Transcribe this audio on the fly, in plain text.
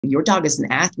Your dog is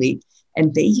an athlete,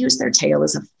 and they use their tail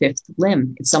as a fifth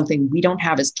limb. It's something we don't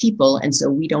have as people, and so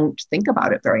we don't think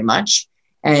about it very much.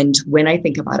 And when I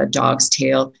think about a dog's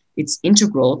tail, it's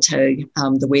integral to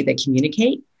the way they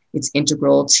communicate. It's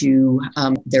integral to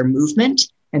their movement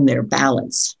and their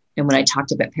balance. And when I talk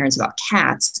to vet parents about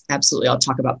cats, absolutely, I'll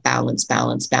talk about balance,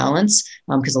 balance, balance,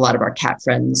 because a lot of our cat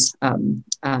friends,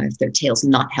 if their tail's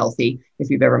not healthy, if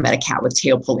you've ever met a cat with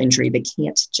tail pull injury, they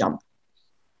can't jump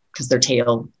because their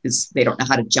tail is, they don't know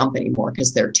how to jump anymore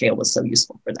because their tail was so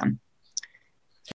useful for them.